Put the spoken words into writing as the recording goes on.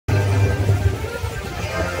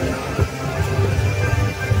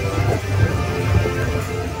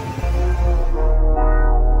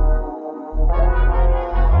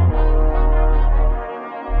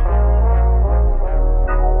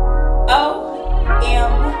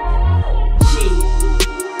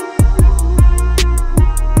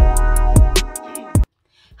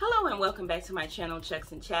to my channel,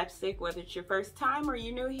 Chucks and Chapstick. Whether it's your first time or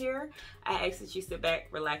you're new here, I ask that you sit back,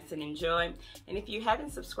 relax, and enjoy. And if you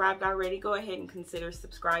haven't subscribed already, go ahead and consider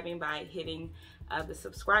subscribing by hitting the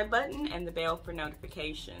subscribe button and the bell for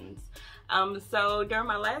notifications. So during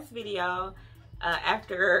my last video,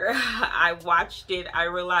 after I watched it, I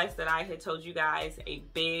realized that I had told you guys a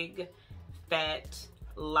big fat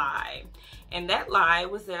lie. And that lie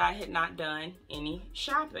was that I had not done any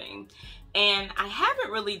shopping. And I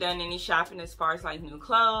haven't really done any shopping as far as like new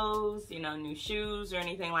clothes, you know, new shoes or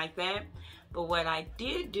anything like that. But what I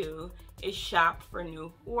did do is shop for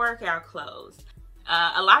new workout clothes.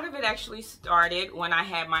 A lot of it actually started when I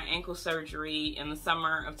had my ankle surgery in the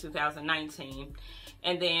summer of 2019.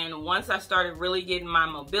 And then once I started really getting my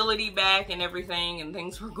mobility back and everything and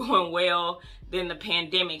things were going well, then the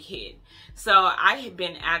pandemic hit. So I had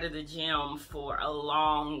been out of the gym for a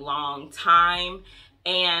long time.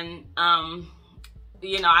 And,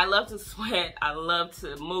 you know, I love to sweat. I love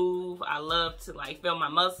to move. I love to like feel my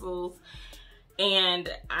muscles. And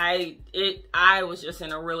I was just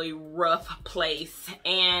in a really rough place.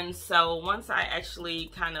 And so once I actually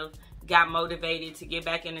kind of got motivated to get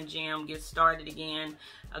back in the gym, get started again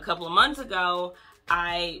a couple of months ago,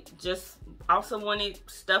 I just also wanted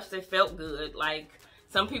stuff that felt good. Like,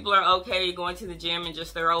 some people are okay going to the gym in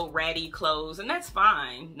just their old ratty clothes, and that's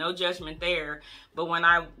fine. No judgment there. But when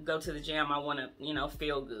I go to the gym, I want to, you know,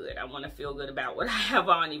 feel good. I want to feel good about what I have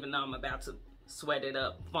on, even though I'm about to sweat it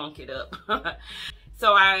up, funk it up.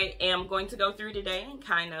 So I am going to go through today and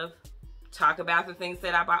kind of talk about the things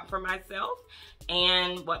that I bought for myself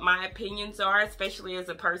and what my opinions are, especially as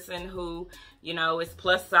a person who, you know, is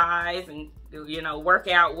plus size and, you know,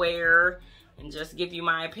 workout wear, and just give you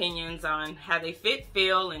my opinions on how they fit,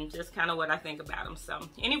 feel, and just kind of what I think about them. So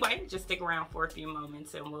anyway, just stick around for a few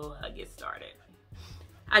moments and we'll get started.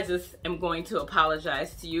 I just am going to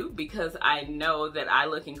apologize to you because I know that I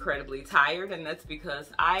look incredibly tired, and that's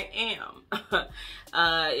because I am.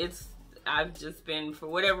 I've just been, for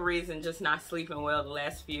whatever reason, just not sleeping well the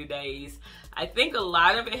last few days. I think a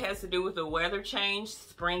lot of it has to do with the weather change.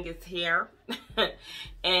 Spring is here.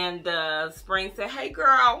 And spring said, hey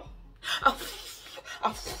girl.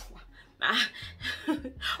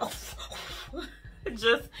 It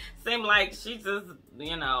just seemed like she just,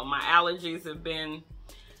 you know, my allergies have been,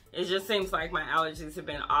 it just seems like my allergies have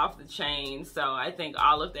been off the chain. So I think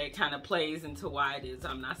all of that kind of plays into why it is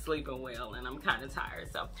I'm not sleeping well and I'm kind of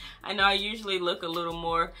tired. So I know I usually look a little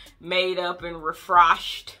more made up and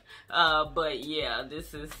refreshed, but yeah,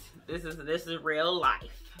 this is real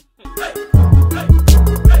life.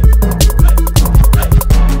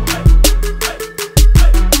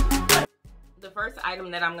 The first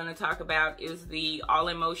item that I'm going to talk about is the All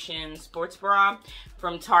in Motion sports bra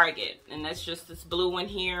from Target, and that's just this blue one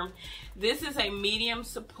here. This is a medium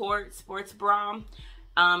support sports bra.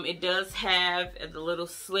 It does have the little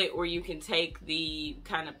slit where you can take the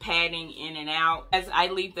kind of padding in and out. As I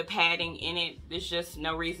leave the padding in it, there's just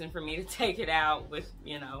no reason for me to take it out with,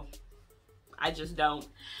 you know, I just don't.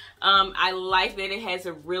 I like that it has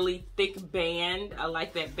a really thick band. I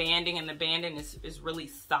like that banding, and the banding is really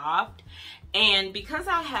soft. And because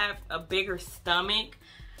I have a bigger stomach,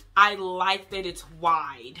 I like that it's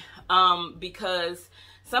wide, because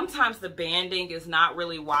sometimes the banding is not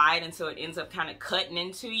really wide, and so it ends up kind of cutting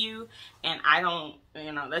into you, and I don't,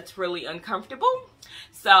 you know, that's really uncomfortable.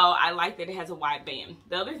 So I like that it has a wide band.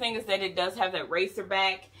 The other thing is that it does have that racer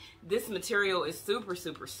back. This material is super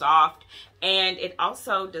soft, and it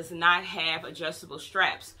also does not have adjustable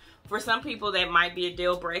straps. For some people that might be a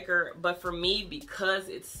deal breaker, but for me, because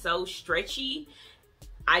it's so stretchy,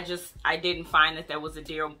 I didn't find that was a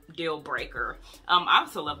deal breaker. I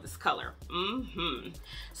also love this color.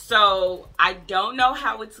 So I don't know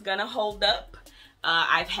how it's gonna hold up.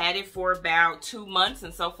 I've had it for about 2 months,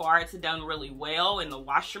 and so far it's done really well in the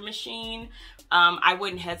washer machine. I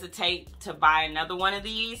wouldn't hesitate to buy another one of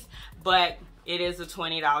these, but it is a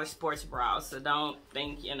 $20 sports bra, so don't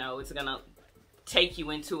think, you know, it's gonna take you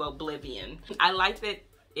into oblivion. I like that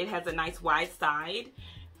it has a nice wide side,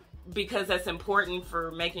 because that's important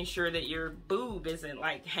for making sure that your boob isn't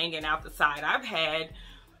like hanging out the side. I've had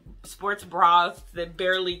sports bras that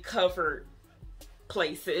barely covered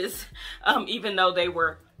places, even though they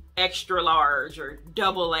were extra large or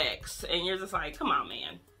double X, and you're just like, come on,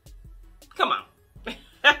 man, come on.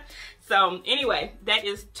 So anyway, that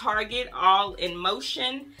is Target All in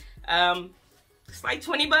Motion. It's like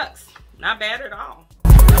 20 bucks. Not bad at all.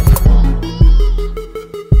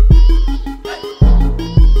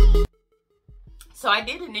 So I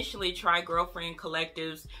did initially try Girlfriend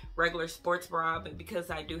Collective's regular sports bra, but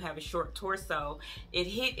because I do have a short torso, it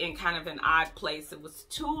hit in kind of an odd place. It was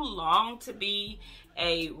too long to be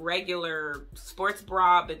a regular sports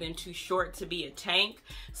bra, but then too short to be a tank.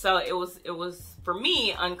 So it was for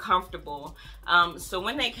me uncomfortable. So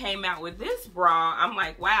when they came out with this bra, I'm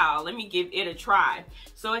like, wow, let me give it a try.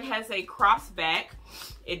 So it has a cross back.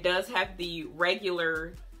 It does have the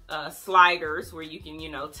regular sliders where you can, you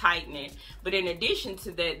know, tighten it, but in addition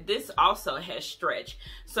to that, this also has stretch,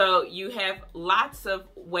 so you have lots of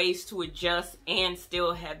ways to adjust and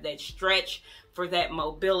still have that stretch for that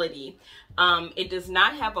mobility. It does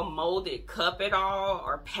not have a molded cup at all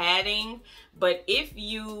or padding, but if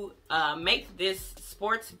you make this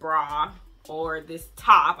sports bra, or this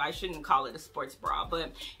top, I shouldn't call it a sports bra,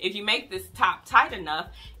 but if you make this top tight enough,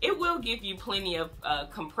 it will give you plenty of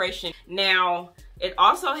compression. Now, it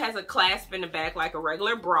also has a clasp in the back like a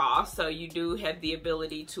regular bra, so you do have the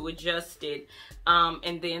ability to adjust it.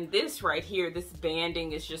 And then this right here, this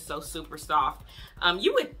banding is just so super soft.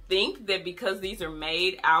 You would think that because these are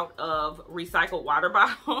made out of recycled water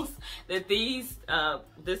bottles, that these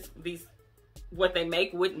what they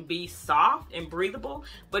make wouldn't be soft and breathable,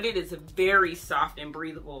 but it is very soft and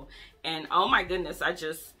breathable. And oh my goodness,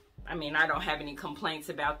 I mean, I don't have any complaints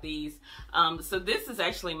about these. So this is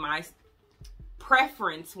actually my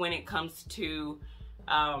preference when it comes to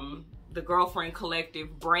the Girlfriend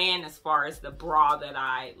Collective brand as far as the bra that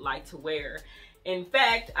I like to wear. In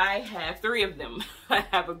fact, I have 3 of them. I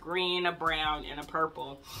have a green, a brown, and a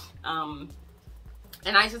purple. And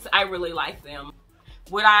I really like them.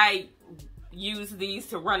 Would I use these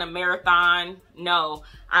to run a marathon? No,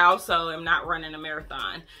 I also am not running a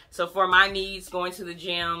marathon. So for my needs, going to the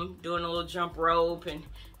gym, doing a little jump rope and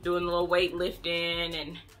doing a little weightlifting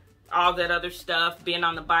and all that other stuff, being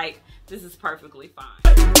on the bike, this is perfectly fine.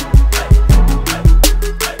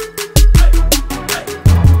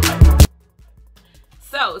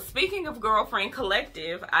 So speaking of Girlfriend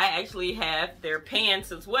Collective, I actually have their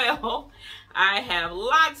pants as well. I have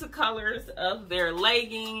lots of colors of their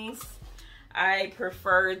leggings. I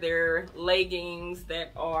prefer their leggings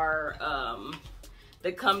that are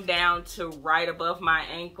that come down to right above my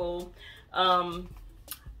ankle.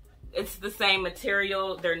 It's the same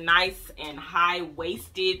material. They're nice and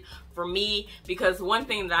high-waisted for me, because one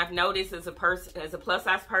thing that I've noticed as a plus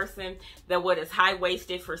size person, that what is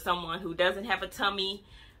high-waisted for someone who doesn't have a tummy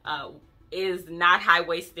is not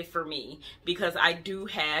high-waisted for me, because I do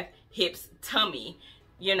have hips, tummy.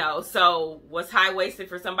 You know, so what's high-waisted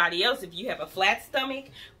for somebody else, if you have a flat stomach,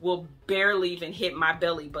 will barely even hit my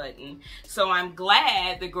belly button. So I'm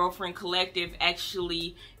glad the Girlfriend Collective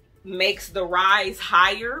actually makes the rise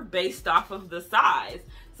higher based off of the size.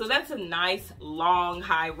 So that's a nice long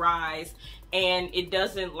high rise, and it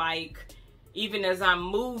doesn't, like, even as I'm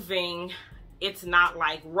moving, it's not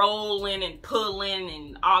like rolling and pulling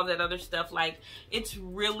and all that other stuff. Like, it's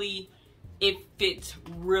really, it fits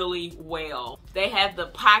really well. They have the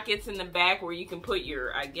pockets in the back where you can put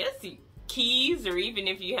your, I guess, keys, or even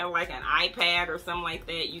if you have like an iPad or something like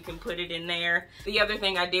that, you can put it in there. The other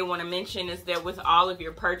thing I did want to mention is that with all of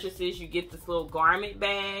your purchases, you get this little garment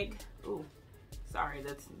bag. Ooh, sorry,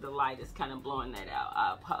 the light is kind of blowing that out.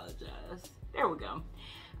 I apologize. There we go.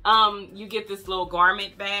 You get this little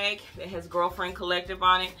garment bag that has Girlfriend Collective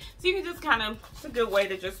on it. So you can just kind of, it's a good way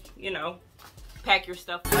to just, you know, pack your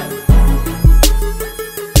stuff.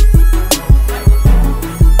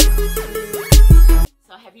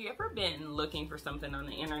 So have you ever been looking for something on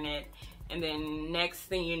the internet, and then next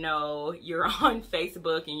thing you know, you're on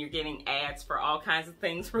Facebook and you're getting ads for all kinds of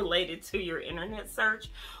things related to your internet search?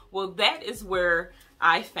 Well, that is where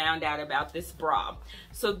I found out about this bra.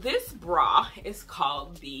 So this bra is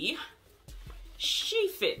called the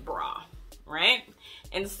SHEFIT bra, right?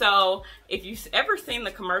 And so if you've ever seen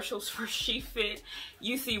the commercials for SHEFIT,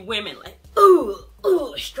 you see women like, ooh,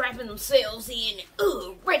 ooh, strapping themselves in,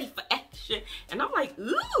 ooh, ready for action. And I'm like,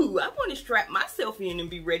 ooh, I want to strap myself in and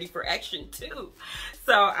be ready for action too.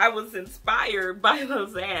 So I was inspired by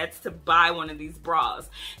those ads to buy one of these bras.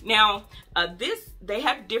 Now, they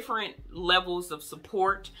have different levels of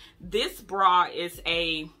support. This bra is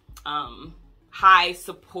a high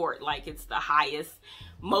support, like it's the highest,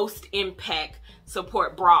 most impact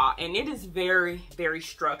support bra, and it is very, very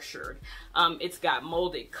structured. It's got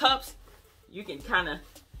molded cups. You can kind of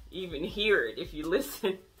even hear it if you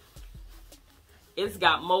listen. It's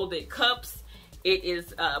got molded cups. It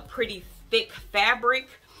is a pretty thick fabric,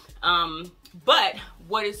 but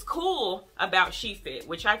what is cool about SHEFIT,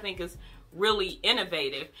 which I think is really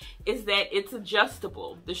innovative, is that it's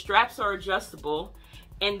adjustable. The straps are adjustable,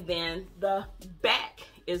 and then the back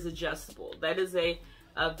is adjustable. That is a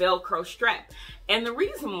Velcro strap. And the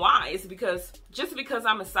reason why is because just because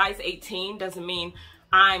I'm a size 18 doesn't mean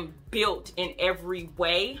I'm built in every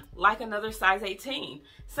way like another size 18.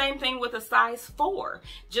 Same thing with a size 4.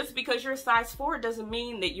 Just because you're a size 4 doesn't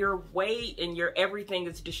mean that your weight and your everything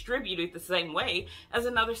is distributed the same way as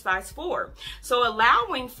another size 4. So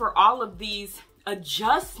allowing for all of these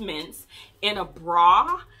adjustments in a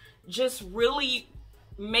bra just really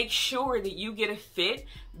make sure that you get a fit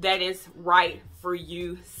that is right for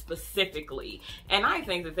you specifically. And I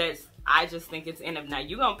think that I just think it's innovative. Now,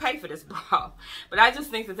 you're going to pay for this bra, but I just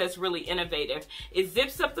think that that's really innovative. It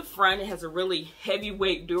zips up the front. It has a really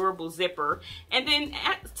heavyweight, durable zipper. And then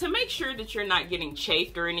to make sure that you're not getting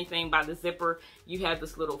chafed or anything by the zipper, you have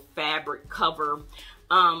this little fabric cover,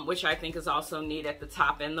 which I think is also neat at the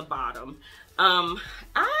top and the bottom.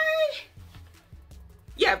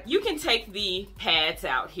 Yeah, you can take the pads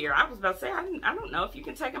out here. I was about to say, I don't know if you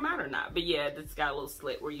can take them out or not. But yeah, it's got a little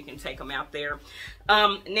slit where you can take them out there.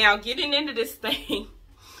 Now, getting into this thing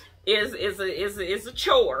is a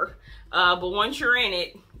chore. But once you're in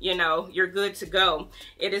it, you know, you're good to go.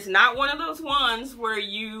 It is not one of those ones where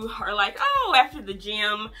you are like, oh, after the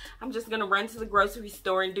gym, I'm just going to run to the grocery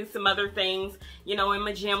store and do some other things, you know, in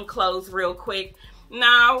my gym clothes real quick.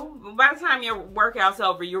 Now, by the time your workout's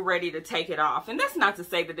over, you're ready to take it off. And that's not to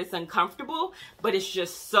say that it's uncomfortable, but it's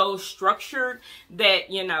just so structured that,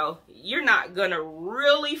 you know, you're not going to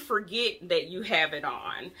really forget that you have it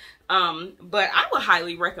on. But I would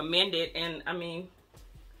highly recommend it. And I mean,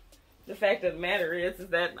 the fact of the matter is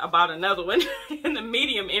that I bought another one in the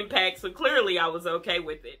medium impact. So clearly I was okay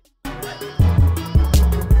with it.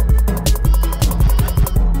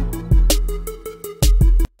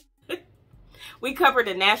 We covered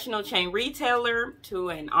a national chain retailer to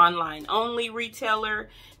an online only retailer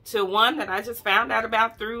to one that I just found out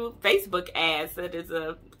about through Facebook ads that is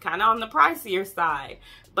a kind of on the pricier side.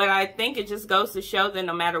 But I think it just goes to show that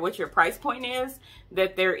no matter what your price point is,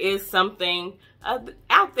 that there is something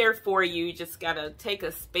out there for you. You just got to take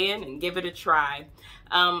a spin and give it a try.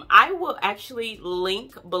 I will actually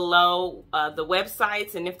link below the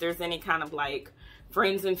websites, and if there's any kind of like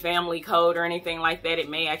friends and family code or anything like that, it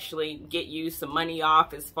may actually get you some money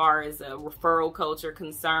off as far as referral codes are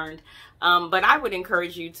concerned. But I would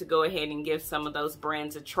encourage you to go ahead and give some of those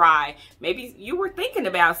brands a try. Maybe you were thinking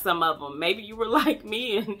about some of them. Maybe you were like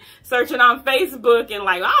me and searching on Facebook and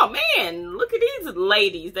like, oh man, look at these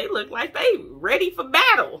ladies. They look like they ready for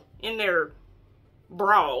battle in their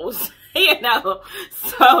bras. You know,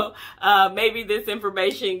 so maybe this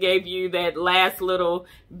information gave you that last little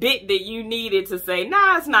bit that you needed to say,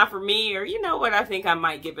 nah, it's not for me, or you know what, I think I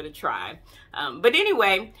might give it a try. But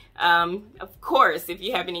anyway, of course, if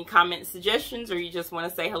you have any comments, suggestions, or you just want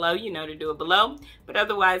to say hello, you know to do it below. But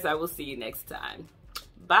otherwise, I will see you next time.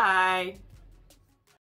 Bye.